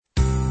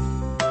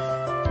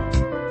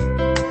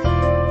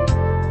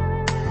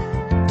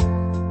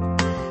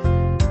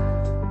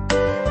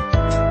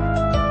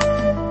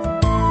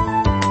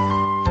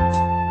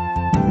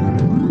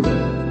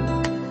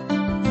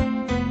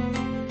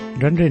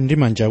ndwandwe ndi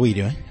manja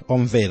awiri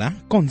omvera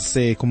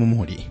konse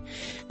kumumuli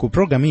ku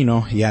programu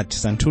ino ya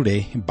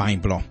Tisanthule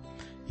Baibulo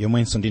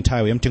yomwenso ndi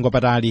nthawi yamtengo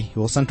patali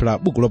yosanthula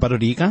buku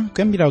lopatulika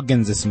kuyambira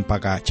Genesis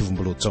mpaka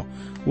Chivumbulutso,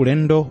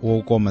 ulendo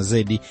woukoma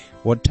zedi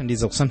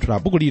wothandiza kusanthula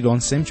buku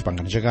lililonse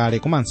mchipangano chakale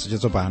komanso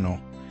chatsopano.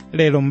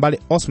 Lero m'bale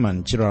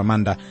Osman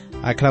Chiloramanda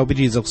akhala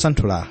kupitiriza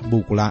kusanthula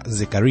buku la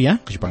Zekariya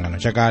ku chipangano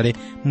chakale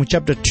mu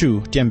chapter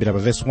 2 tiyambira pa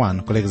verse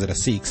 1 kulekezera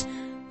 6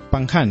 pa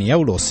nkhani ya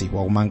ulosi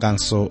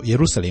wakumanganso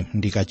Yerusalemu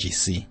ndi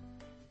kachisi.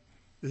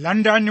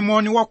 Landani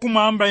moni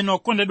wakumwamba ino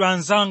okondedwa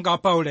anzanga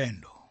pa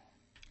ulendo.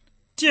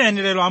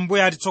 Tiyeni lero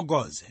Ambuye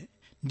atitsogoze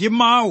ndi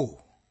mawu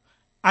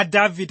a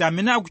Davide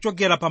amene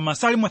akuchokera pa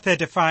Masalimo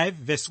 35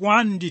 verse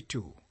 1 ndi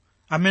 2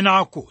 amene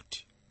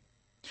akuti: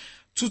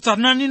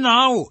 tsutsanani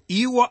nawo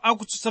iwo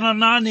akutsutsana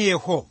nane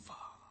Yehova,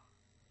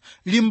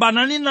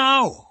 limbanani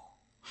nawo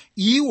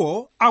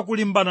iwo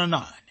akulimbana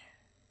nane.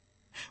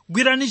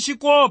 Gwirani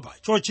chikopa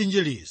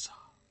chotchinjiriza,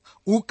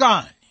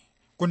 ukani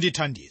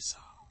kundithandiza.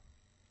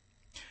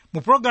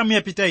 Mu programu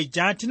yapita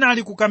ija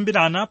tinali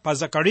kukambirana pa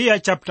Zekariya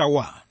chapter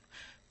 1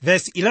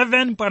 verse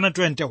 11 pana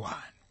 21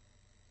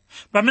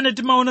 pamene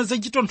timaona za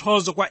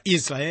chitonthozo kwa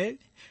Israeli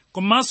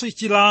komanso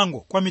chilango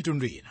kwa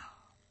mitundu ina.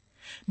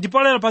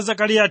 Ndipo lero pa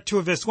Zekariya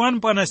 2 verse 1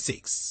 pana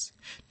 6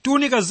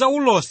 tiunika za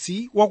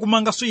ulosi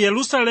wakumanganso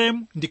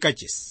Yerusalemu ndi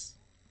kachisi.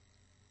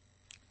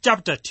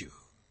 Chapter 2.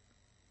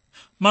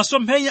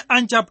 Masomphenya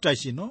a chapter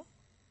chino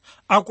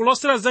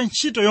akulosera za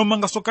ntchito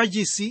yomanganso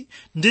kachisi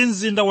ndi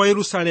mzinda wa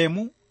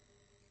Yerusalemu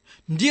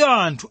ndi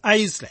anthu a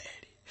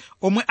Israeli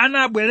omwe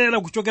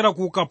anabwerera kuchokera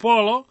ku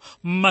ukapolo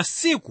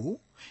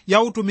m'masiku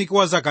ya utumiki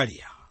wa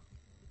Zakariya.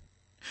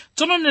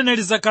 Tsono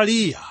mneneri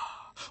Zakariya,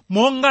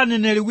 monga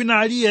mneneri wina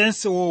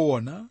aliyense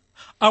woona,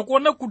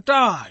 akuona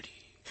kutali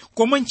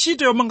komwe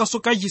ntchito yomanganso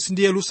kachisi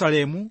ndi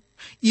Yerusalemu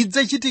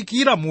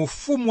idzachitikira mu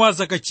ufumu wa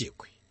zaka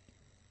chikwi.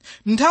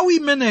 Nthawi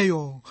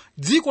imeneyo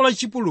dziko la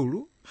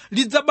chipululu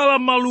lidzabala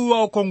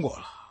maluwa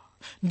okongola,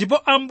 ndipo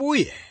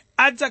Ambuye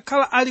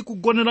adzakhala ali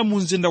kugonera mu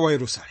mzinda wa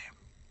Yerusalemu.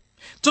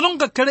 Tsono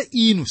ngakhale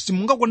inu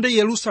simungakonde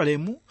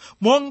Yerusalemu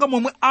monga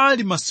momwe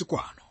ali masiku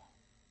ano,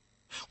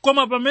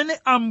 koma pamene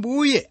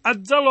Ambuye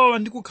adzalowa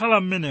ndi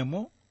kukhala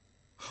m'menemo,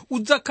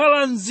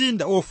 udzakhala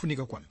mzinda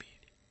wofunika kwambiri.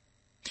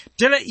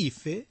 Tere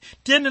ife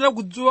tiyenera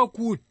kudziwa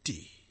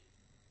kuti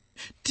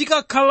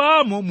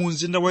tikakhalamo mu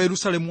mzinda wa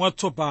Yerusalemu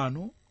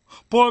watsopano,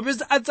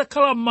 popeza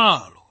adzakhala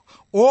malo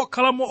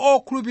okhalamo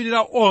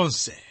okhulupirira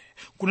onse,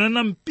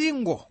 kunena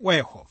mpingo wa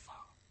Yehova.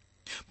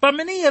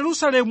 Pamene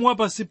Yerusalemu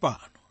wapansi pano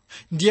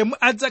ndiyemwe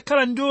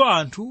adzakhala ndi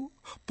anthu,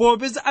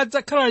 popeza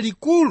adzakhala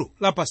likulu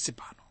lapansi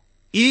pano.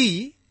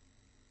 Iyi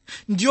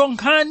ndiyo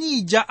nkhani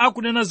ija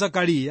akunena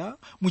Zakariya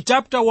mu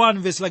chapter 1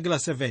 verse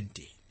 17,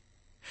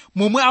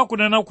 momwe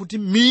akunena kuti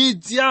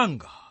midzi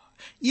yanga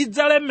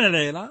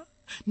idzalemerera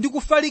ndi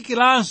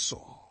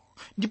kufalikiranso,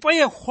 ndipo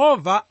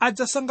Yehova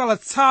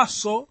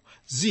adzasangalatsanso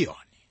Ziyoni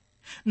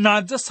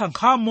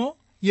nadzasankhamo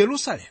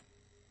Yerusalemu.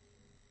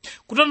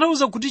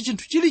 Kutanthauza kuti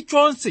chinthu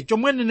chilichonse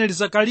chomwe mneneri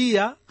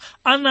Zakariya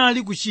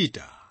anali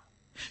kuchita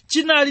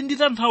chinali ndi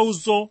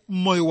tanthauzo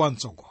m'moyo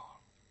wamtsogolo.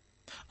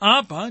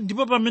 Apa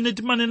ndipo pamene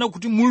timanena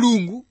kuti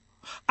Mulungu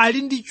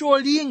ali ndi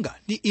cholinga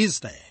ndi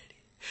Israeli,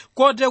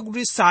 kotero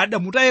kuti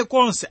sadamutaye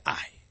konse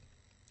ayi.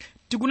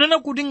 Tikunena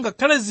kuti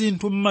ngakhale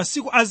zinthu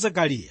m'masiku a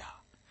Zakariya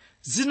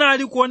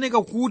zinali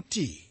kuoneka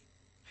kuti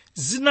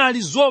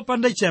zinali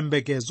zopanda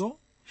chiyembekezo,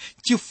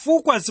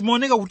 chifukwa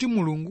zimaoneka kuti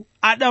Mulungu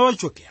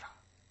adawachokera,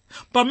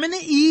 pamene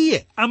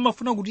iye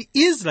amafuna kuti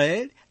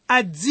Israeli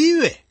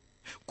adziwe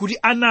kuti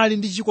anali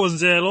ndi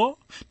chikonzero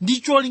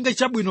ndi cholinga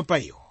chabwino pa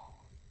iwo.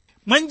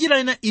 Mwa njira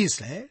ina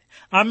Israeli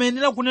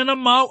amayenera kunena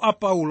mawu a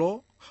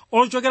Paulo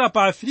ochokera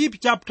pa Filipi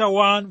chapter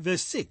 1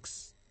 verse 6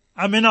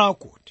 amene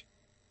akuti: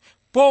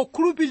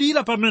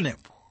 pokhulupirira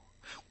pamenepo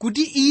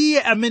kuti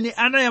iye amene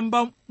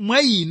anayamba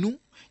mwa inu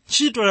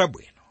ntchito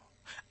yabwino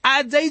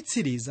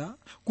adzayitsiriza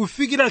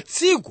kufikira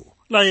tsiku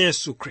la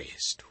Yesu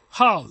Khristu.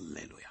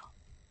 Haleluya.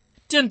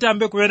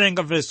 Tiyambe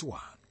kuwerenga verse 1.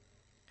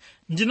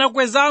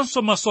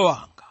 Ndinakwezanso maso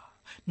anga,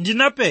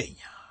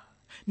 ndinapenya,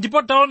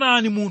 ndipo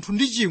taonani munthu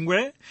ndi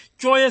chingwe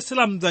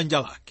choyesera mdzanja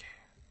lake.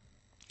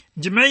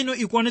 Ndime ino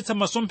ikuonetsa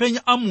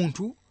masomphenya a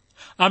munthu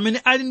amene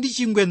ali ndi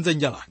chingwe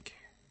mdzanja lake.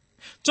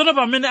 Tsono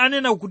pamene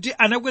anena kuti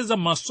anakweza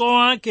maso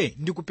ake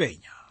ndi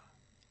kupenya,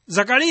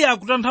 Zakariya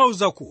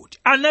akutanthauza kuti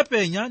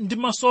anapenya ndi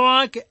maso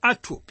ake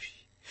athupi,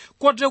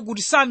 kotero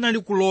kuti sanali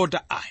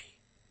kulota ayi.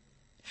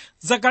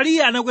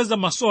 Zakariya anakweza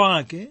maso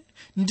ake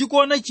ndi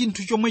kuona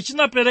chinthu chomwe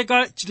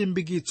chinapereka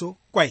chilimbikitso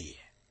kwa iye.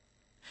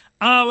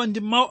 Awa ndi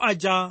mawu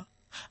aja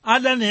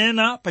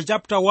adanena pa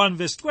chapter 1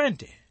 verse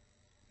 20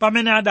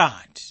 pamene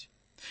adati: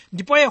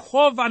 ndipo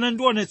Yehova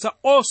anandionetsa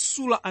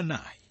osula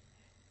anayi.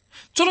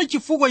 Tsono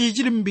chifukwa cha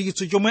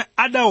chilimbikitso chomwe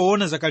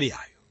adaona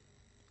Zakariyayo,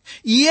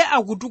 iye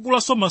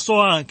akutukulanso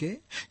maso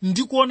ake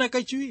ndi kuona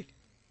kachiwiri.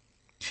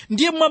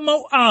 Ndiye mwa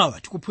mawu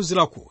awa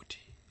tikuphunzira kuti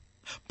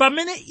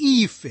pamene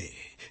ife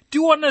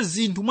tiona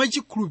zinthu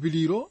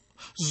mwachikhulupiriro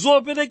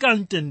zopereka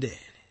mtendere,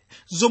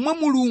 zomwe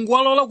Mulungu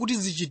walola kuti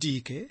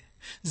zichitike,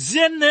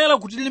 ziyenera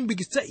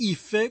kutilimbikitsa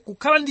ife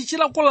kukhala ndi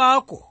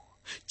chilakolako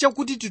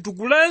chakuti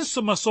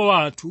titukulenso maso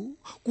athu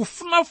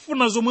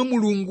kufunafuna zomwe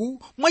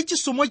Mulungu mwa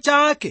chisomo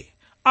chake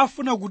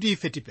afuna kuti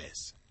ife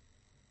tipeze.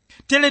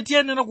 Tere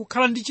tiyenera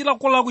kukhala ndi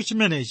chilakolako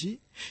chimenechi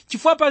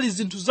chifukwa pali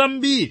zinthu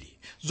zambiri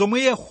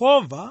zomwe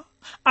Yehova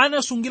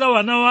anasungira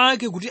wana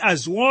wake kuti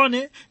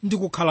azione ndi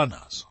kukhala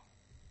nazo.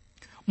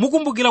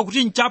 Mukumbukira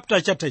kuti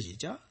mchapter chatha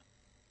chija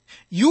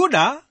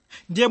Yuda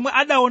ndiyemwe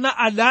adaona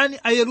adani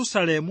a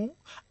Yerusalemu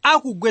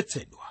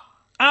akugwetsedwa.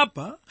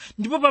 Apa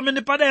ndipo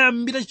pamene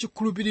padayambira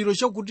chikhulupiriro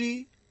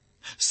chakuti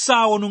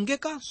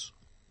sawonongekanso.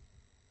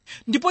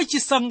 Ndipo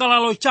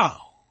chisangalalo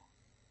chawo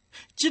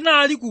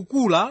chinali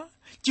kukula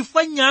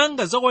chifukwa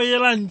nyanga za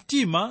oyera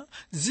mtima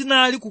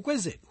zinali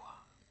kukwezedwa.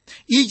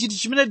 Ichi ndi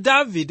chimene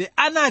Davide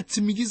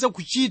anatsimikiza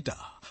kuchita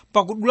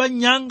pakudula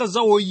nyanga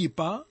za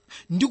oyipa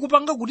ndi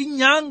kupanga kuti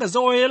nyanga za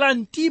oyera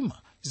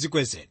mtima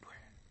zikwezedwe.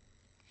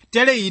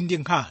 Tere iyi ndi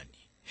nkhani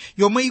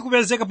yomwe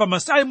ikupezeka pa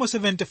Masalimo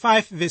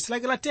 75 verse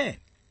lake la 10,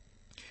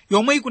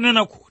 yomwe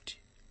ikunena kuti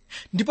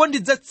ndipo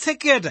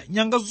ndidzatseketa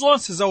nyanga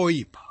zonse za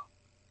oyipa,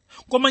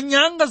 koma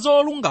nyanga za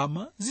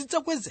olungama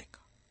zidzakwezeka.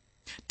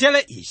 Tere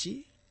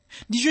ichi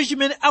ndicho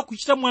chimene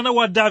akuchita mwana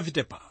wa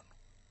Davide pano,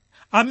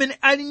 amene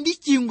ali ndi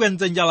chingwe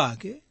m'dzanja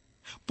lake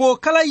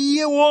pokhala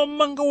iye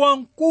womanga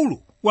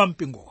wamkulu wa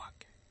mpingo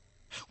wake.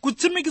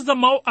 Kutsimikiza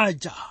mawu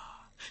aja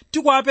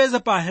tikuwapeza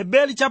pa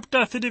Heberi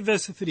chapter 3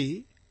 verse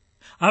 3,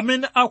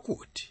 amene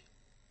akuti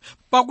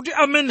pakuti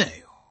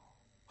ameneyo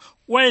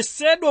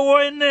wayesedwa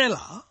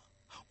woyenera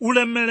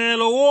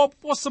ulemerero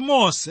woposa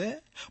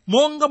Mose,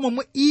 monga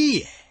momwe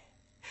iye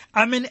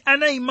amene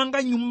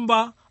anayimanga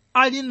nyumba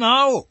ali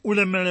nawo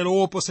ulemerero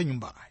woposa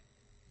nyumbayi.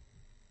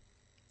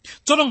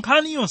 Tsono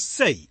nkhani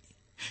yonseyi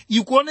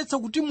ikuonetsa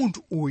kuti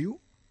munthu uyu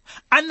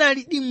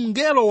analidi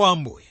mngelo wa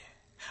Ambuye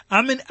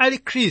amene ali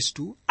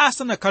Khristu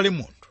asanakhale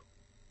munthu.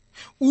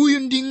 Uyu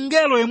ndi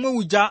mngelo yemwe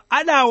uja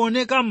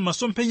adaoneka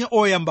m'masomphenya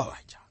oyamba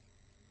waja,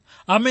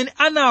 amene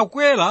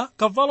anakwera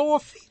kavalo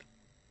wofira.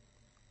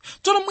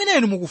 Tsono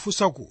mwineni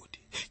mukufunsa kuti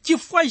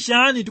chifukwa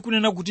chani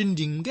tikunena kuti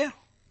ndi mngelo?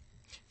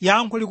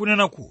 Yankho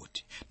likunena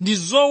kuti ndi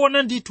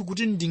zoona ndithu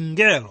kuti ndi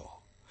mngelo,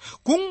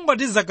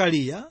 kungoti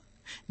Zakariya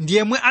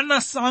ndiyemwe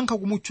anasankha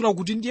kumutchula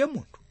kuti ndiye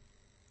munthu.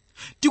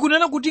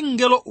 Tikunena kuti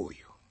mngelo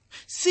uyu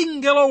si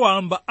mngelo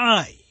wamba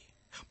ayi,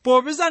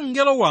 popeza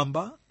mngelo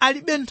wamba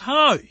alibe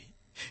nthawi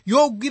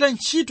yogwira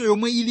ntchito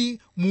yomwe ili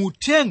mu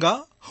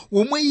uthenga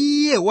womwe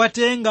iye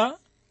watenga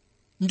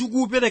ndi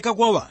kuupereka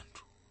kwa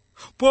wanthu,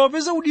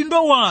 popeza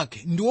udindo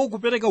wake ndi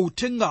wokupereka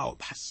uthengawo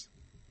basi.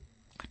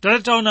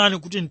 Taonani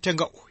kuti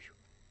mthenga uyu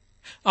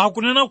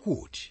akunena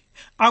kuti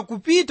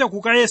akupita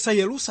kukayesa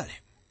Yerusalemu.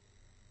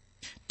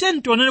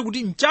 Tionene kuti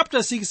in chapter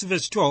 6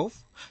 verse 12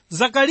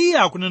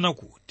 Zakariya akunena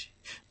kuti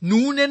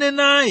nunene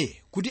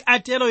naye kuti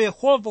atero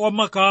Yehova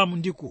wamakamu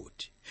ndi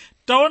kuti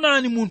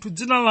taonani munthu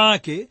dzina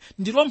lake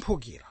ndi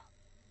lomphukira,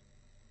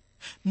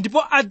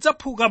 ndipo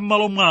adzaphuka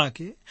m'malo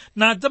mwake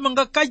na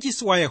adzamanga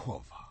kachisi wa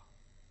Yehova.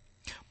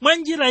 Mwa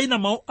njira ina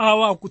mawu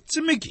awa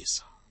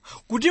akutsimikiza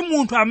kuti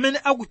munthu amene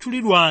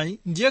akutchulidwayi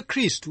ndiye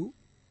Khristu,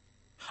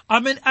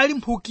 amene ali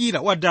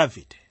mphukira wa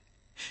Davide,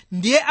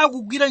 ndiye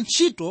akugwira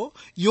ntchito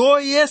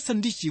yoyesa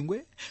ndi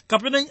chingwe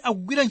kapena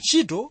akugwira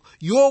ntchito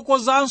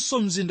yokozanso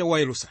mzinda wa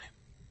Yerusalemu.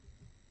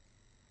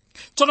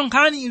 Tsono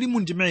nkhani ili mu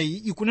ndimeyi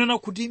ikunena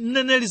kuti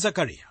mneneri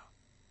Zakariya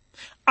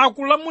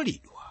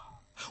akulamulidwa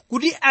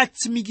kuti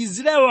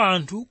atsimikizire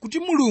anthu kuti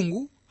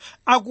Mulungu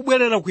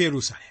akubwerera ku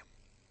Yerusalemu.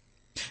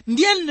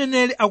 Ndiye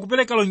mneneri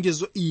akupereka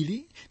lonjezo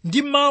ili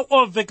ndi mawu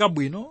omveka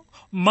bwino,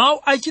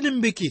 mawu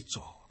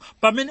achilimbikitso,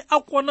 pamene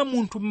akuona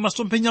munthu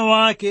m'masomphenya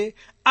wake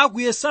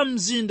akuyesa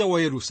mzinda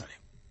wa Yerusalemu.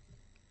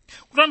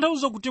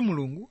 Kutanthauza kuti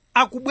Mulungu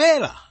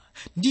akubwera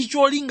ndi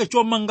cholinga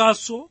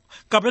chomanganso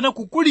kapena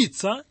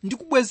kukulitsa ndi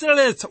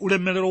kubwezeretsa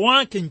ulemerero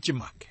wake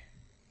mchimake.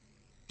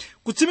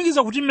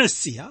 Kutsimikiza kuti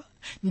Mesiya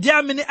ndi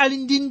amene ali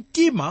ndi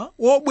mtima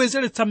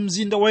wobwezeretsa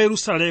mzinda wa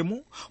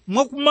Yerusalemu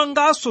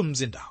mwakumanganso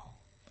mzindawo.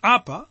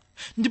 Apa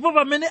ndipo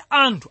pamene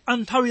anthu a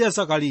nthawi ya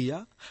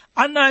Zakariya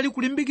anali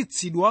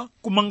kulimbikitsidwa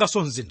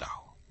kumanganso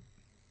mzindawo.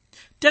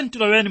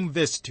 Tiloweni mu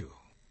verse 2.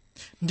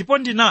 Ndipo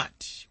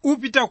ndinati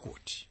upita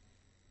kuti?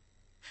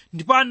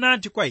 Ndipo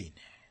anati kwa ine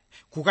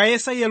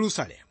kukayesa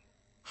Yerusalemu,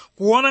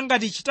 kuona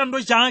ngati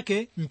chitando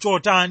chake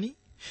nchotani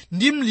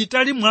ndi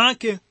mlitali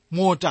mwake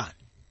motani.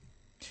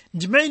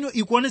 Ndimeino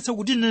ikuonetsa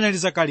kuti mneneri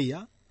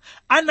Zakariya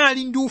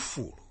anali ndi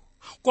ufulu,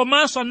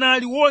 komanso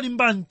anali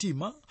wolimba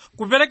mtima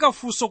kupereka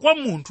funso kwa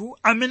munthu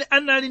amene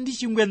anali ndi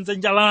chingwe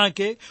m'dzanja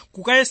lake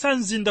kukayesa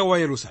mzinda wa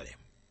Yerusalemu.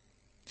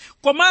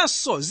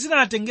 Komanso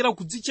zinatengera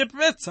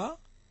kudzichepetsa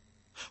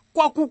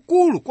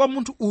kwakukulu kwa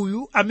munthu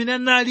uyu amene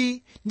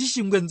anali ndi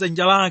chingwe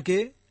m'dzanja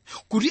lake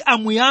kuti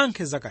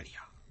amuyankhe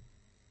Zakariya.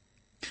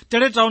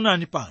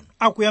 Taonani pano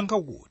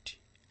akuyankha kuti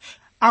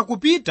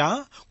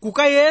akupita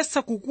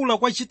kukayesa kukula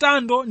kwa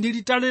chitando ndi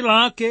litali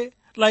lake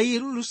la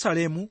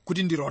Yerusalemu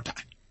kuti ndi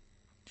lotani.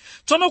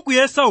 Tsono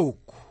kuyesa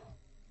uku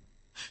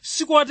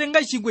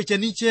sikuwatenga chingwe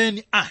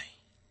chenicheni ayi,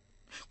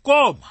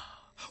 koma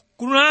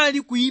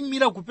kunali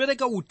kuyimira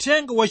kupereka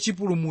uthenga wa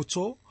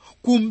chipulumutso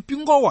ku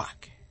mpingo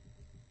wake,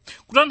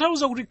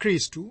 kutanthauza kuti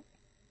Khristu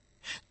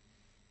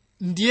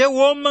ndiye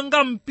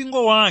womanga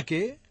mpingo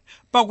wake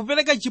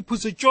pakupereka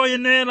chiphunzitso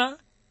choyenera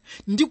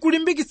ndi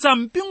kulimbikitsa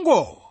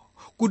mpingowo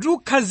kuti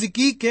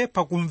ukhazikike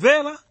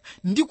pakumvera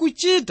ndi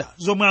kuchita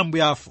zomwe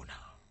Ambuye afuna.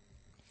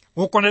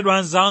 Wokondedwa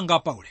anzanga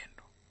pa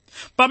ulendo,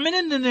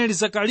 pamene mneneri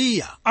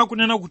Zakariya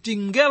akunena kuti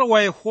mngelo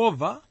wa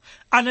Yehova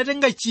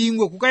anatenga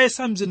chingwe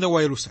kukayesa mzinda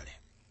wa Yerusalemu,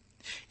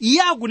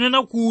 iye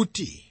akunena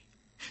kuti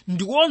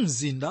ndiwo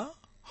mzinda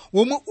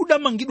womwe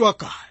udamangidwa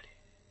kale,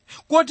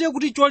 kotero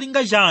kuti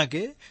cholinga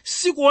chake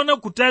sikuona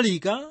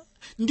kutalika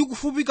ndi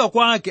kufupika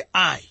kwake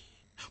ayi,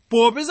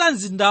 popeza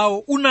mzindawo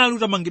unali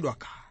utamangidwa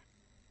kale.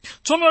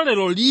 Tsono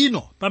lero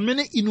lino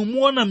pamene inu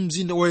muona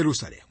mzinda wa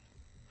Yerusalemu,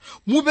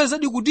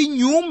 mupezadi kuti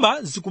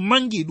nyumba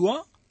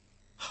zikumangidwa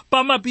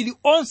pa mapiri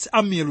onse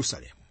a mu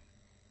Yerusalemu.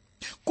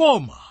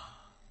 Koma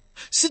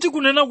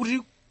sitikunena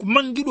kuti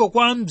kumangidwa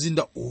kwa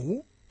mzinda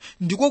uwu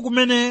ndiko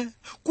kumene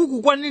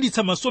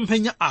kukukwaniritsa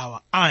masomphenya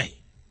awa ayi.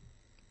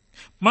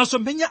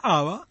 Masomphenya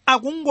awa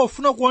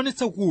akungofuna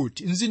kuonetsa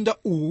kuti mzinda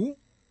uwu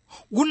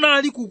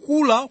unali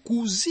kukula ku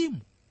uzimu,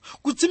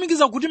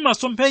 kutsimikiza kuti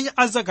masomphenya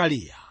a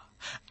Zakariya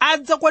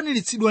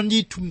adzakwaniritsidwa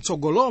ndithu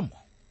mtsogolomo.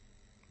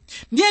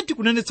 Ndiye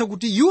tikunenetsa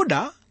kuti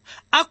Yuda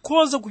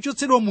akhoza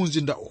kuchotsedwa mu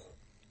mzinda uwu,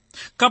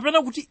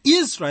 kapena kuti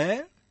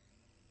Israeli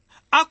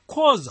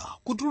akhoza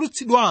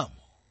kutulutsidwamo.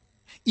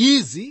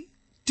 Izi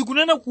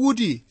tikunena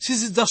kuti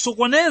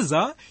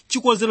sizidzasokoneza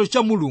chikonzero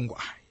cha Mulungu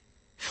ayi,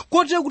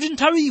 kotero kuti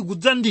nthawi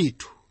ikudza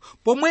ndithu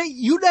pomwe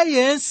Yuda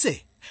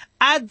yense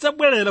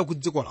adzabwerera ku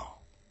dziko lawo.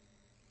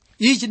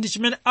 Ichi ndi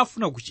chimene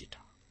afuna kuchita,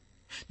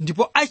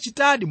 ndipo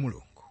achitadi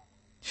Mulungu.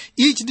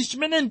 Ichi ndi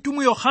chimene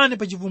mtumwi Yohane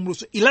pa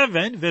Chivumbulutso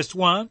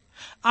 11:1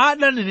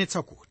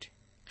 adanenetsa kuti,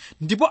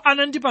 ndipo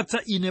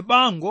anandipatsa ine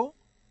bango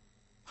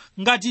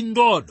ngati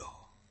ndodo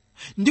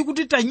ndi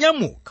kuti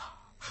tanyamuka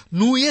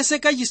nuyese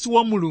kachisi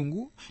wa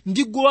Mulungu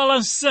ndi guwa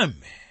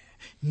lansembe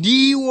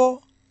ndi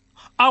iwo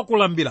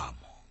akulambiramo.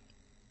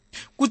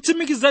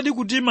 Kutsimikizadi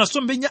kuti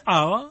masomphenya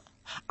awa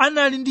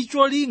anali ndi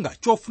cholinga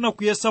chofuna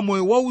kuyesa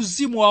moyo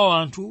wauzimu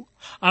wa anthu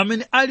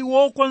amene ali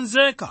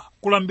wokonzeka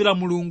kulambira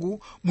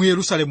Mulungu mu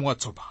Yerusalemu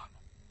watsopano.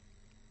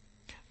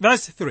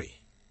 Verse 3.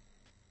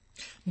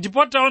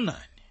 Ndipo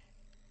taonani,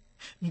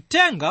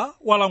 mthenga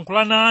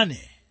walankhula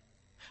nane,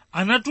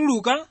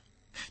 anatuluka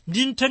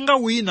ndi mthenga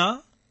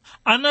wina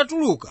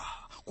anatuluka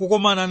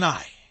kukomana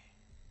naye,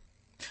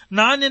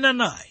 nanena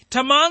naye,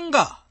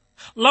 tamanga,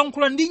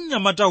 lankhula ndi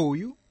mnyamata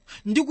uyu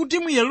ndi kuti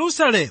mu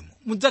Yerusalemu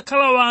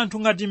mudzakhala wanthu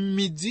ngati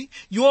m'midzi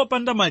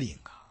yopanda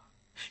malinga,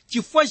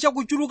 chifukwa cha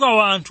kuchuluka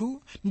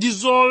wanthu ndi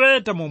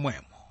zoweta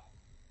momwemo.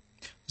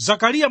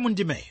 Zakariya mu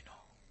ndime ino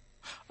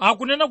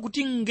akunena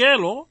kuti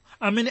mngelo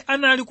amene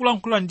anali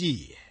kulankhula ndi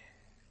iye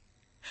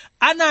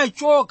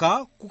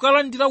anachoka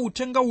kukalandira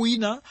uthenga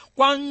wina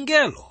kwa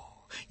mngelo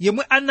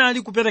yemwe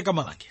anali kupereka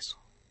malangizo.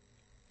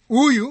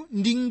 Uyu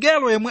ndi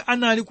mngelo yemwe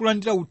anali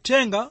kulandira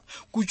uthenga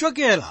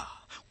kuchokera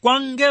kwa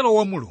mngelo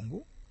wa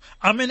Mulungu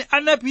amene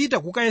anapita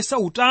kukayesa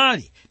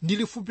utali ndi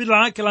lifupi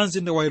lake la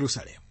mzinda wa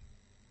Yerusalemu.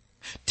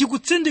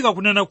 Tikutsindika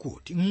kunena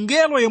kuti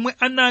mngelo yemwe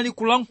anali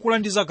kulankhula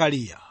ndi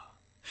Zakariya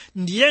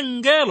ndiye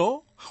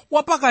mngelo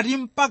wapakati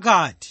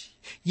mpakati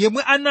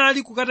yemwe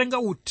anali kukatenga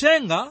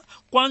uthenga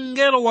kwa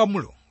mngelo wa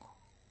Mulungu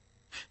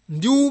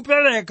ndi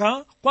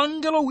upereka kwa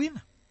mngelo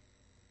wina.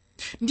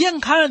 Ndiye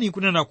nkhani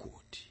kunena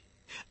kuti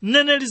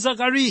mneneri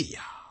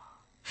Zakariya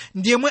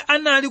ndiyemwe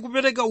anali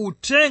kupereka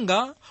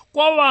uthenga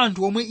kwa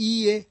wanthu omwe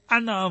iye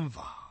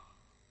anamva.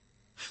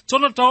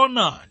 Tsono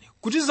taonani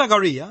kuti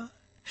Zakariya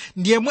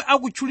ndiyemwe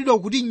akutchulidwa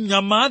kuti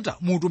mnyamata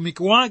mu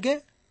utumiki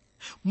wake,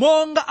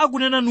 monga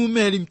akunena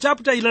Numeri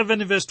chapter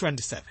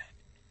 11:27,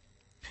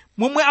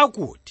 momwe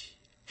akuti,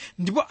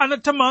 ndipo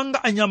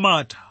anathamanga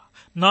anyamata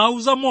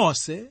nauza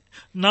Mose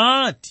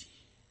nati,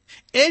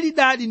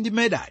 Elidadi ndi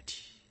Medadi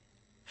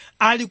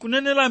ali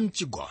kunenera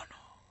mchigono.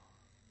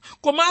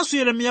 Komanso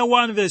Yeremiya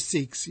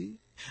 1:6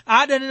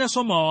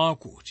 adanenanso mawu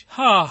akuti,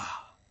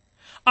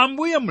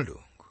 Ambuye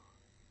Mulungu,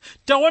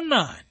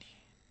 taonani,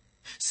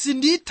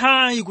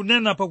 sindithayi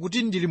kunena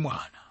pakuti ndili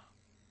mwana.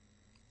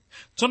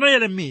 Tsono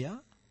Yeremiya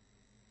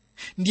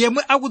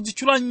ndiyemwe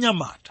akudzitchula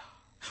mnyamata,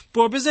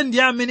 popeza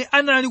ndiye amene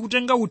anali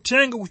kutenga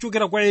uthenga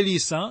kuchokera kwa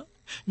Elisa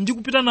ndi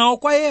kupita nawo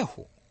kwa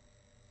Yehu.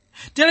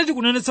 Tere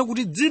tikunenetsa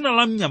kuti dzina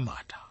la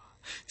mnyamata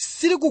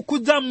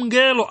silikukhudza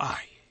mngelo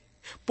ayi,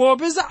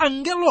 popeza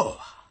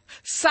angelowa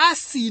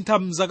sasintha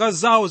mzaka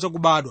zawo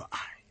zakubadwa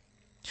ayi.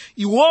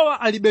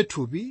 Iwowa alibe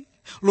thupi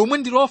lomwe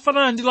ndi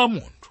lofanana ndi la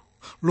munthu,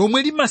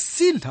 lomwe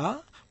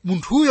limasintha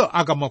munthuyo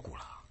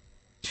akamakula.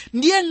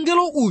 Ndiye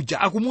mngelo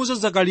uja akumuwuza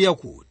Zakariya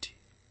kuti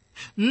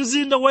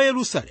mzinda wa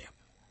Yerusalemu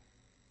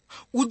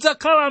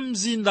udzakhala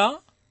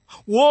mzinda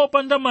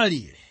wopanda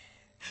malire,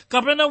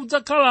 kapena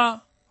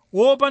udzakhala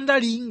wopanda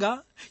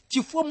linga,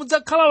 chifukwa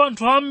mudzakhala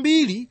wanthu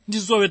ambiri ndi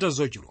zoweta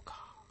zochuluka.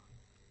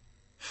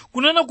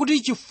 Kunena kuti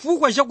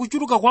chifukwa cha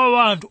kuchuluka kwa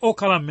wanthu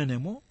okhala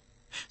m'menemo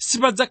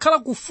sipadzakhala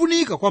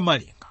kufunika kwa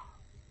malinga.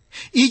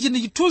 Ichi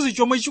ndi chithunzi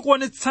chomwe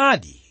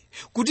chikuonetsadi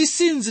kuti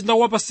si mzinda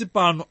wapansi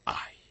pano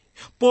ayi,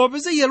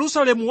 popeza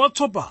Yerusalemu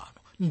watsopano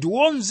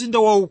ndiwo mzinda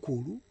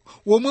waukulu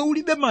womwe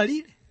ulibe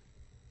malire.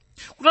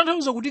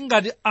 Kutanthauza kuti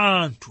ngati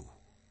anthu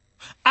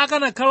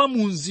akanakhala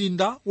mu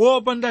mzinda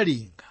wopanda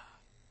linga,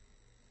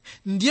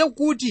 ndiye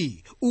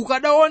kuti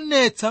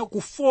ukadaonetsa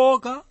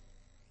kufoka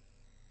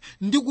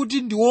ndi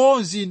kuti ndiwo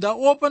mzinda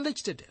wopanda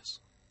chitetezo.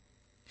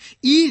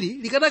 Ili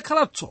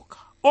likanakhala tsoka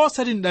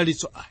osati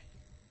mdalitso ayi.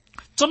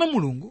 Tsono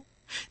Mulungu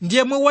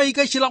ndiye mwe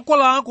wayika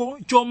chilakolako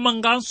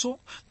chomanganso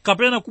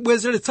kapena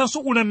kubwezeretsanso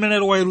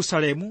ulemerero wa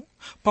Yerusalemu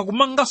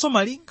pakumanganso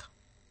malinga.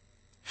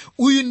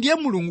 Uyu ndiye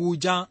Mulungu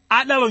uja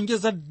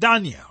adalonjeza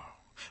Daniel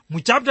mu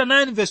chapter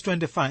 9 verse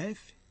 25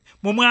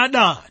 momwe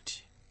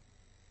adati,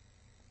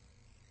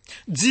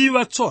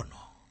 dziwa tsono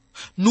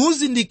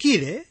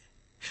nuzindikire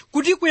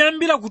kuti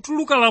kuyambira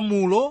kutuluka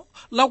lamulo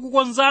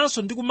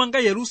lakukonzanso ndi kumanga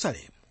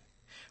Yerusalemu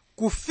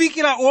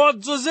kufikira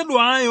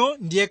odzozedwayo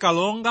ndiye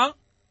kalonga,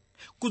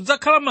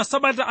 kudzakhala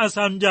masabata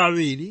asanu ndi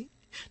awiri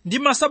ndi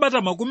masabata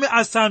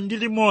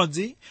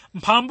 60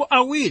 mphambo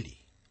awiri,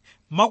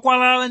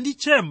 makwalala ndi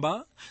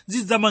tchemba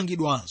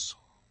zidzamangidwanso,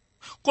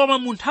 koma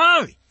mu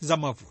nthawi za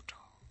mavuto.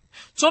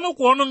 Tsono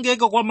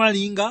kuonongeka kwa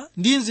malinga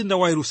ndi mzinda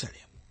wa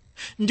Yerusalemu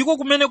ndiko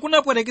kumene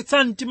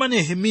kunapwereketsa mtima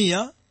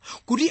Nehemiya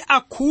kuti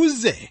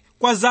akhuze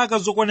kwa zaka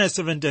zokwana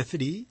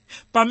 73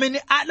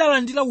 pamene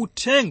adalandira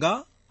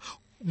uthenga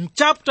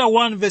mchapter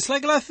 1 verse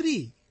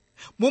 3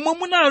 momwe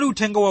munali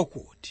uthenga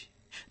wakuti,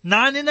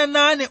 nanena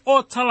nane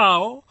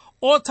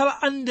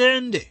otsala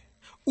andende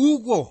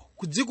uko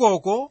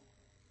kudzikoko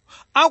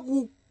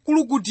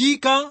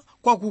akukulukutika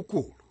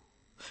kwakukulu,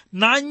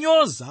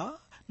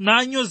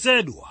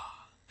 nanyozedwa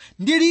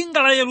ndi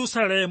linga la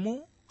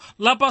Yerusalemu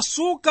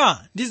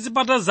lapasuka ndi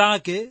zipata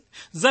zake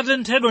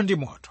zatenthedwa ndi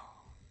moto.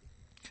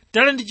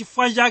 Tere ndi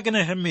chifukwa chake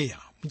Nehemiya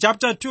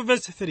chapter 2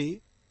 verse 3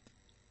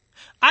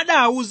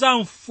 adawuza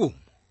mfumu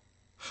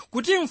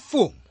kuti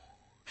mfumu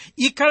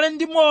ikhale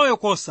ndi moyo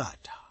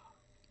kosatha,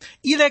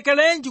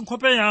 ilekerenji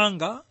nkhope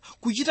yanga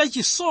kuchita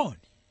chisoni,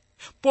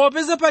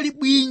 popeza pali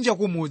bwinja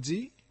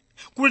kumudzi,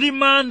 kuli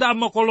manda a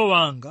makolo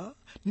wanga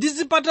ndi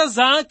zipata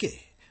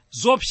zake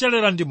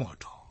zopserera ndi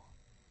moto.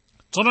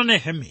 Tsono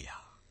Nehemiya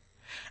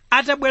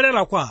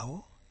atabwerera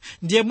kwawo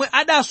ndiyemwe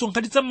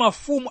adasonkhanitsa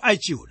mafumu a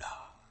Chiyuda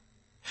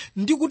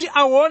ndi kuti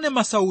aone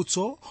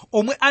masautso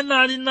omwe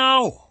anali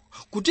nawo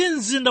kuti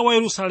mzinda wa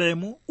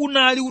Yerusalemu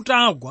unali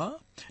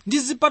utagwa ndi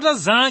zipata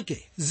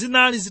zake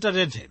zinali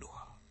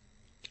zitatenthedwa.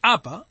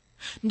 Apa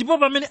ndipo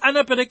pamene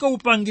anapereka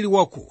upangiri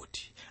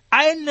wakuti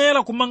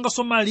ayenera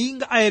kumanganso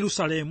malinga a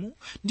Yerusalemu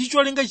ndi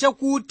cholinga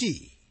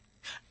chakuti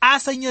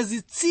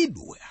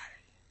asanyazitsidwe.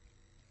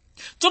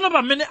 Tsono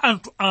pamene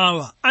anthu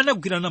awa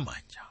anagwirana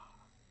manja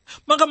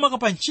makamaka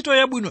pa ntchito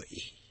yabwino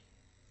iyi,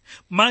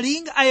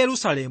 malinga a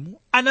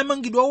Yerusalemu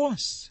anamangidwa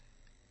wonse.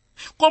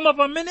 Koma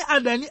pamene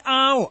adani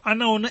awo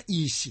anaona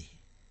ichi,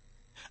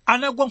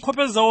 anagwa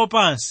nkhope zawo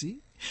pansi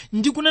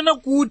ndi kunena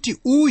kuti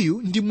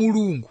uyu ndi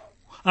Mulungu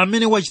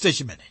amene wachita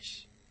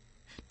chimenechi.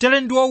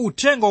 Tere ndiwo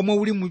uthenga omwe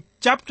uli mu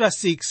chapter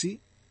 6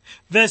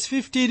 verse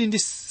 15 ndi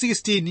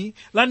 16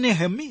 la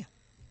Nehemiya.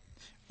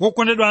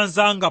 Wokondedwa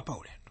anzanga pa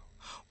ulendo,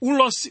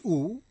 ulosi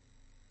uwu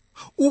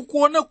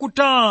ukuona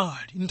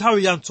kutali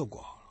nthawi ya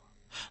mtsogolo,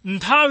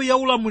 nthawi ya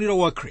ulamuliro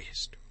wa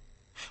Khristu.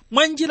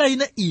 Mwa njira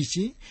ina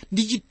ichi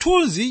ndi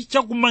chithunzi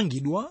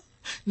chakumangidwa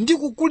ndi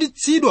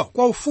kukulitsidwa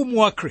kwa ufumu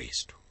wa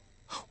Khristu,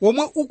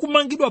 womwe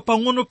ukumangidwa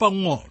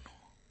pang'ono-pang'ono,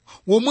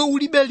 womwe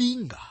ulibe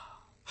linga,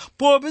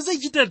 popeza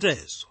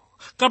chitetezo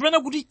kapena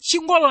kuti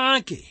chingo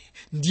lake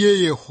ndiye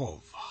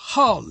Yehova.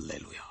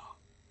 Haleluya!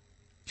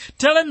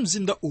 Tere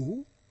mzinda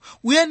uwu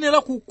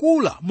uyenera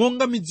kukula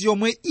monga midzi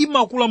yomwe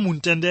imakula mu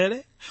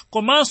mtendere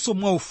komanso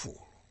mwaufulu,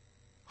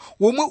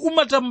 womwe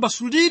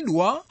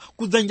umatambasulidwa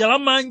kudzanja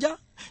lamanja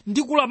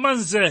ndi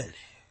kulamanzere,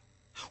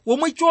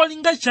 womwe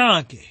cholinga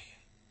chake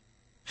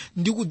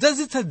ndi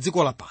kudzazitsa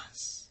dziko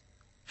lapansi,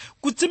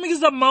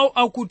 kutsimikiza mawu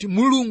akuti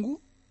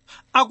Mulungu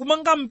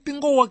akumanga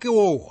mpingo wake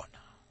woona,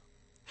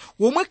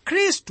 womwe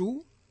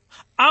Khristu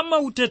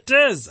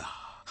amauteteza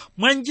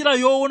mwa njira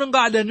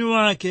yoononga adani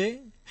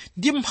wake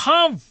ndi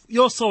mphamvu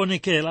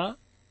yosaonekera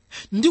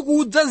ndi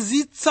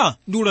kuudzazitsa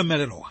ndi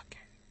ulemerero wake.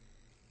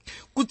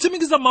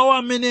 Kutsimikiza mawu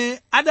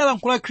amene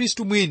adalankhula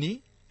Khristu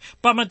mwini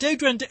pa Mateyu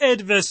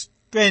 28 verse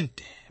 20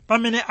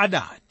 pamene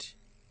adati,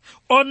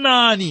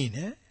 onani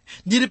ine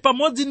ndili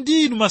pamodzi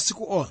ndinu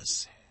masiku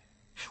onse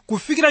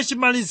kufikira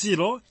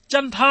chimaliziro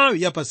cha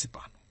nthawi yapansi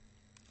pano.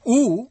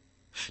 Uwu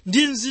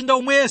ndi mzinda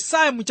omwe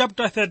Yesaya mu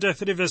chapter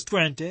 33 verse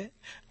 20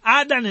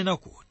 adanena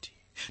kuti,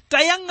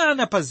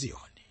 tayang'ana pa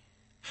Ziyoni,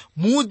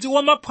 mudzi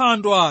wa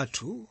maphwando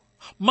athu,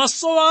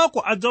 maso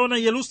ako adzaona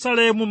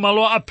Yerusalemu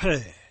malo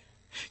aphee,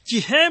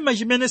 chihema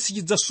chimene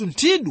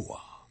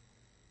sichidzasunthidwa,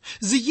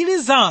 zichili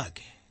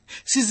zake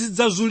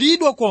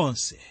sizidzazulidwa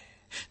konse,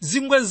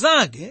 zingwe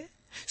zake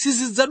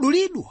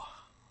sizidzadulidwa.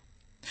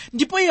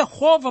 Ndipo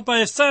Yehova pa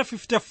Yesaya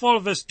 54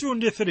 verse 2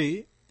 ndi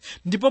 3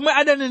 ndipo mwe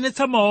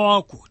adanenetsa mawu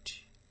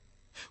akuti,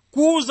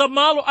 kuuza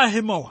malo a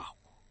hema wako,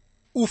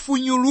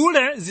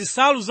 ufunyulule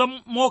zisalu za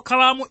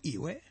mokhalamo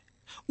iwe,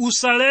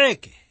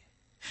 usaleke,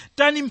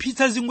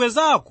 tanimphitsa zingwe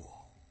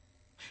zako,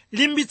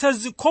 limbitsa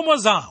zikhomo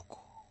zako,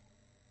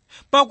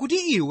 pakuti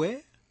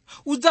iwe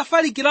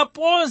udzafalikira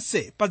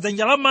ponse pa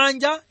dzanja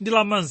lamanja ndi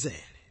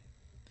lamanzere,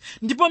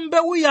 ndipo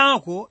mbewu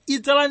yako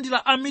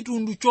idzalandira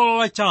amitundu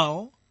cholowa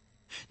chawo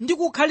ndi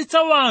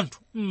kukhalitsa wanthu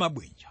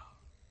m'mabwinja.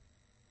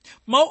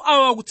 Mawu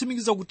awa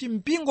akutsimikiza kuti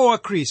mpingo wa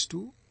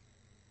Khristu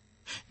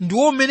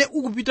ndiwo umene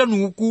ukupita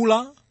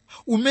nukula,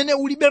 umene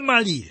ulibe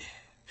malire,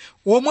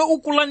 womwe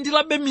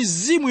ukulandirabe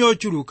mizimu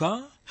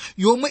yochuluka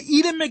yomwe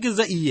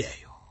ilemekeza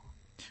iyeyo.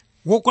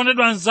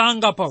 Wokondedwa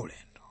anzanga pa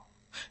ulendo,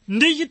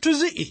 ndi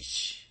chithunzi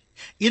ichi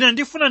ine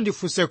ndifuna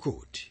ndifunse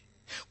kuti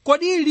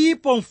kodi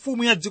ilipo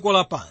mfumu ya dziko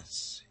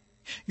lapansi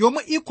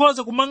yomwe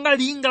ikhoza kumanga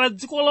linga la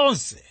dziko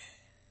lonse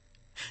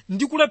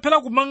ndi kulephera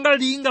kumanga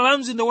linga la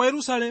mzinda wa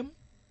Yerusalemu?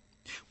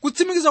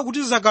 Kutsimikiza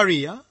kuti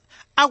Zakariya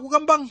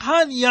akukamba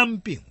nkhani ya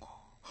mpingo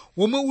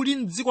womwe uli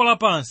m'dziko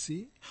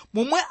lapansi,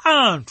 momwe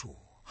anthu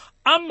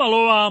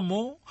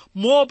amalowamo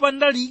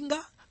mopanda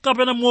linga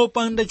kapena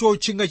mopanda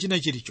chotchinga china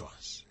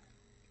chilichonse.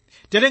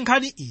 Tere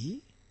nkhani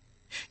iyi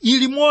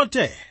ili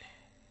motere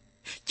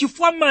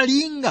chifukwa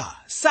malinga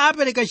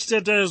sapereka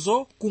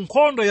chitetezo ku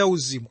nkhondo ya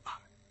uzimu.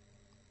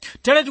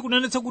 Tere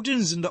tikunenetsa kuti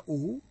mzinda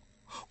uwu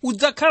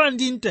udzakhala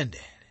ndi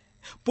mtendere,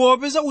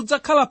 popeza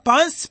udzakhala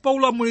pansi pa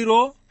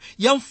ulamuliro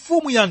ya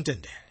mfumu ya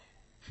mtendere.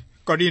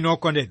 Kodi inu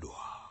okondedwa,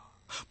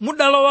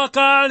 mudalowa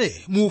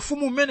kale mu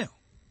ufumu umenewu?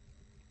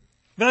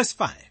 Verse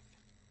 5.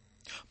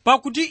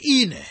 Pakuti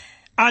ine,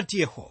 ati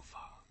Yehova,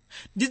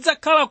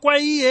 ndidzakhala kwa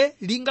iye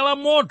linga la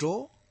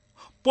moto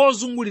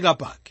pozungulira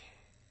pake,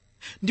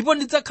 ndipo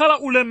ndidzakhala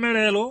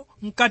ulemerero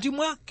mkati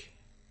mwake.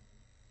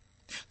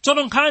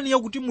 Tsono nkhani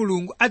yakuti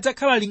Mulungu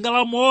adzakhala linga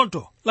la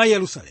moto la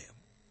Yerusalemu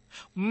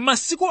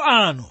m'masiku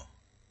ano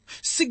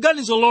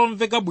siganizo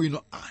lomveka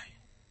bwino ayi.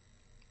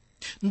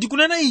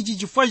 Ndikunena ichi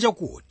chifukwa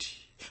chakuti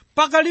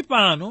pakali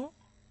pano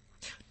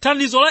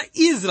thandizo la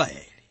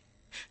Israeli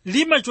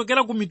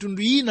limachokera ku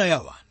mitundu ina ya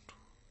wanthu,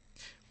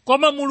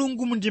 koma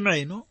Mulungu mundima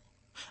ino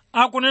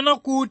akunena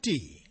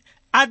kuti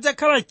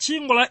adzakhala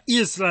tchingo la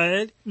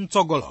Israeli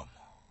mtsogolomo,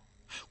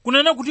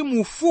 kunena kuti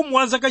mu ufumu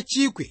wa zaka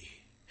 1,000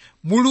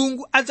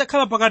 Mulungu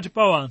adzakhala pakati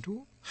pa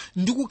wanthu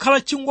ndi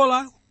kukhala tchingo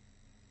lawo,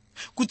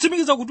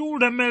 kutsimikiza kuti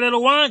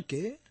ulemerero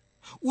wake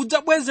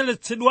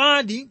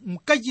udzabwezeretsedwadi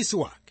mkachisi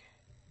wake.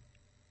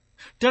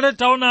 Tere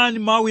taonani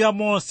mawu ya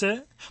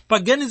Mose pa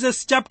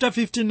Genesis chapter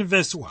 15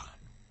 verse 1.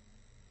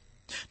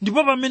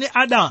 Ndipo pamene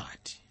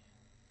adati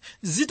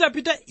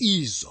zitapita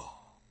izo,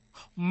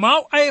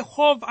 mawu a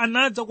Yehova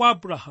anadza kwa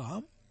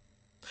Abrahamu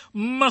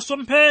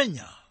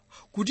m'masomphenya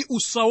kuti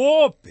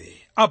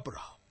usaope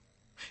Abrahamu,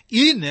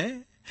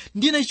 ine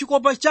ndine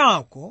chikopa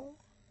chako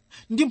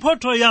ndi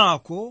mphotho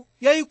yako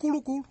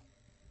yayikulukulu.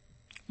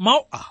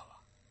 Mawu awa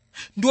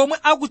ndi omwe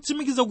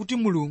akutsimikiza kuti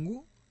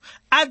Mulungu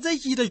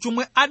adzachita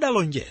chomwe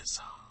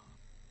adalonjeza.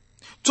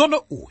 Tsono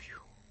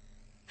uyu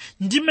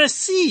ndi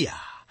Mesiya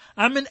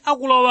amene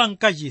akulowa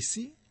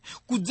mkachisi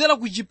kudzera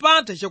ku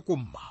chipata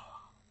chakummawa.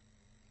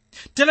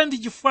 Tere ndi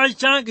chifukwa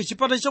chake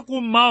chipata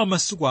chakummawa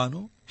masiku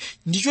ano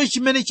ndicho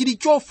chimene chili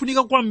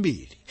chofunika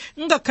kwambiri,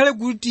 ngakhale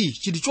kuti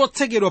chili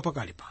chotsekedwa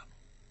pakali pano.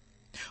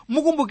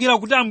 Mukumbukira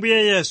kuti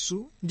Ambuye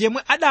Yesu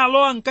ndiyemwe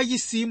adalowa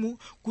mkachisimu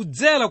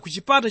kudzera ku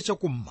chipata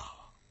chakummawa.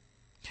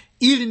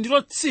 Ili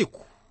ndilo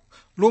tsiku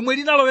lomwe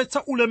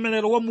linalowetsa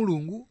ulemerero wa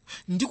Mulungu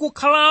ndi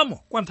kukhalamo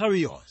kwa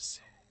nthawi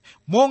yonse,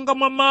 monga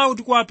mwa mawu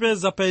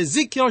tikuwapeza pa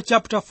Ezekiel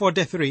chapter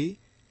 43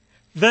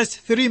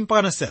 verse 3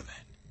 mpaka 7.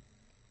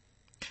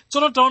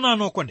 Tsono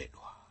taonani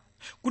okondedwa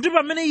kuti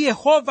pamene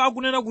Yehova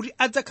akunena kuti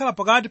adzakhala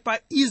pakati pa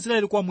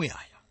Israeli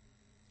kwamuyaya,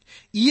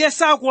 iye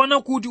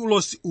sakuona kuti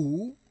ulosi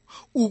uwu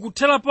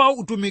ukuthera pa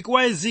utumiki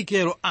wa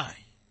Ezekiel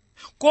ayi,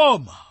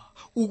 koma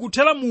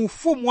ukuthera mu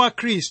ufumu wa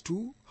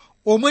Khristu,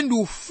 omwe ndi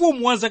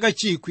ufumu wa zaka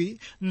 1,000,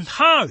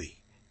 nthawi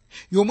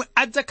yomwe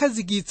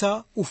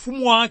adzakhazikitsa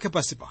ufumu wake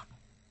pansi pano.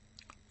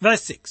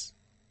 Verse 6.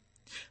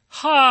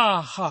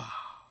 Ha!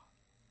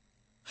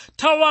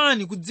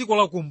 Thawani ku dziko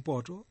la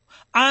kumpoto,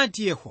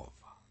 ati Yehova,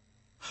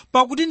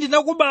 pakuti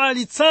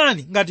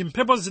ndinakubalalitsani ngati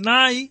mphepo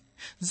zinayi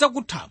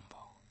zakuthambo,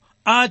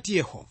 ati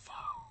Yehova.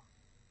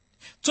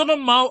 Tsono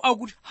mawu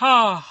akuti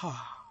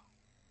ha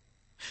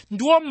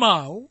ndiwo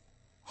mawu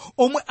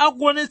omwe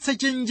akuonetsa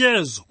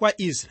chenjezo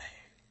kwa Israeli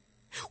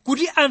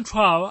kuti anthu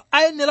awa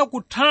ayenera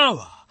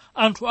kuthawa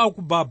anthu a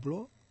ku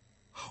Babulo,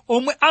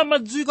 omwe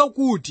amadziwika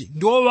kuti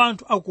ndiwo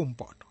anthu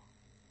akumpoto.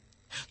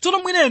 Tsono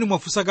mwinenu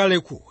mwafunsa kale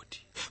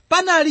kuti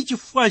panali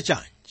chifukwa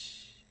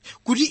chanji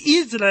kuti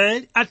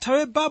Israeli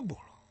athawe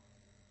Babulo?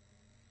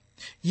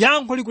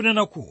 Yankho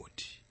likunena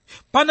kuti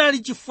panali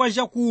chifukwa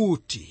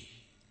chakuti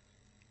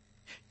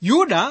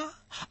Yuda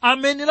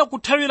amenera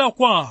kuthawira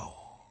kwawo,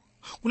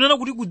 kunena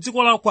kuti ku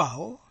dziko la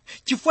kwawo,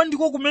 chifukwa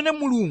ndiko kumene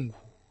Mulungu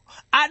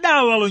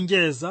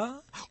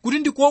adawalonjeza kuti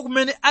ndiko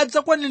kumene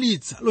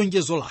adzakwaniritsa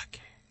lonjezo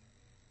lake.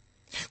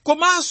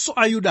 Komanso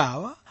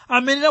Ayudawa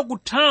amenera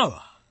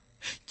kuthawa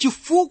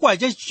chifukwa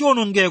cha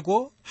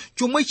chiwonongeko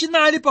chomwe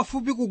chinali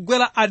pafupi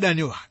kugwera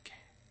adani wake,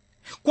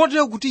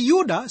 kotero kuti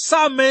Yuda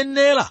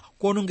samayenera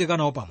kuwonongeka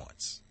nawo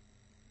pamodzi.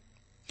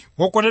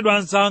 Wokondedwa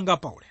anzanga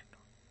pa ulendo,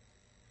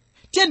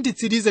 tiye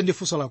nditsirize ndi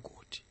funso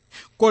lakuti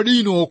kodi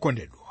inu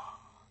wokondedwa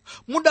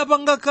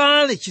mudapanga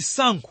kale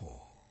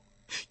chisankho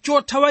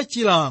chothawa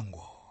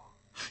chilango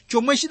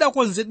chomwe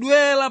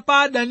chidakonzedwera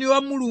pa adani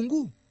wa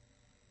Mulungu?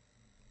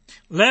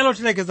 Lero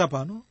tilekeza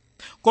pano,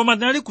 koma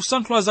tinali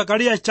kusanthula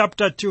Zakariya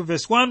chapter 2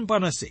 verse 1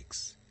 pana 6,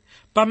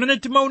 pamene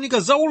timaunika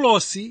za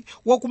ulosi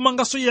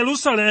wakumanganso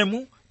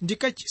Yerusalemu ndi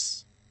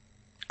kachisi.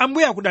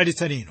 Ambuye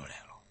akudalitsani inu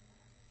lero.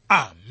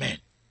 Amen.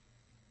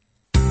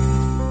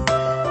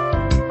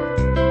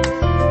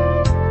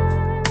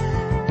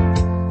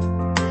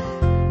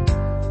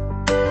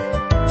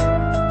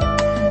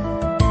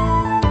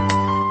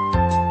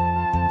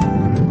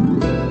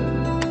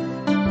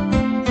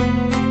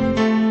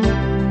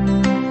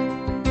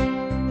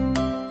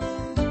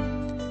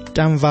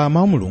 Tamva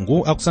mawu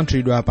Mulungu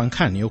akusanthulidwa pa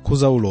nkhani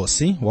yokhuza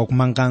ulosi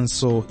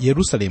wakumanganso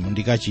Yerusalemu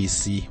ndi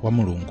kachisi wa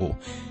Mulungu.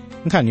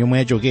 Nkhani yomwe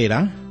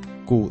yachokera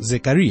ku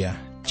Zekariya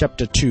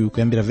chapter 2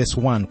 kuyambira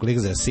verse 1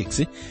 kulekezera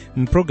 6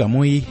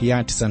 mpulogalamu iyi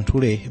ya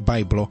Tisanthule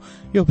Baibulo,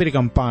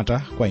 yopereka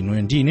mpata kwa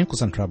inuyo ndine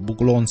kusanthula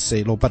buku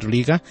lonse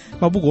lopatulika,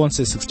 mabuku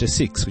onse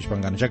 66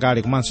 kuchipangano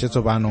chakale komanso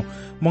chatsopano,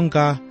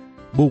 monga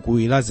buku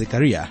la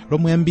Zekariya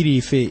lomwe ambiri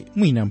ife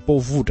mwina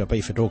mpovuta pa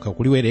ife tokha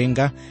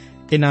kuliwerenga,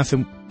 enafe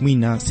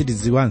mwina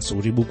sitidziwanso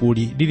kuti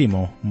bukuli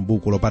lilimo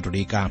m'buku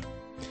lopatulika.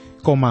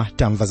 Koma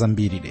tamva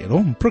zambiri lero.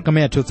 Mpulogalamu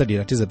yathu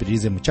yotsatira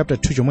tizapitirize mu chapter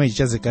 2 chomwechi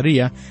cha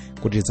Zekariya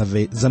kuti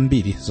tidzamve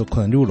zambiri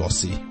zokhuza ndi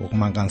ulosi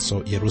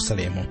wakumanganso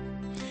Yerusalemu.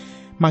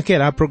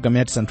 Makera a pulogalamu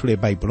ya Tisanthule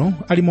Baibulo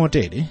ali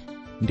motere,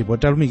 ndipo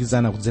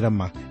talumikizana kudzera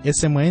ma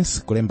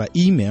SMS, kulemba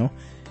email,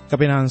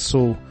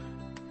 kapenanso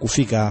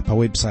kufika pa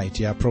website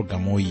ya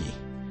pulogalamu iyi.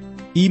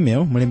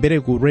 Email mulembere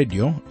ku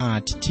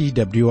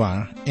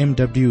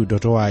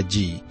radio@twrmw.org,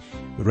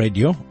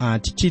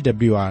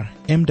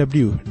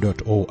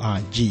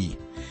 radio@twrmw.org.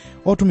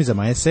 Otumiza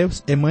ma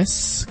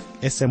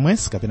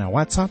SMS kapena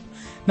WhatsApp,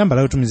 namba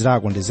la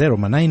otumizirako ndi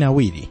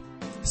 092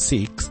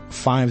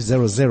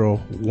 6500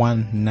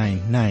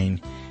 199,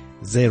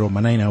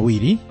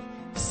 092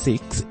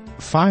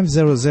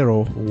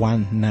 6500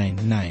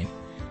 199.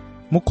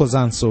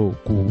 Mukhozanso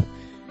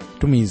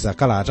kutumiza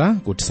kalata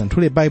ku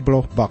Tisanthule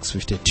Bible Box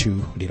 52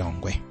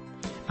 Lilongwe.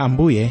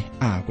 Ambuye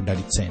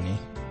akudalitseni.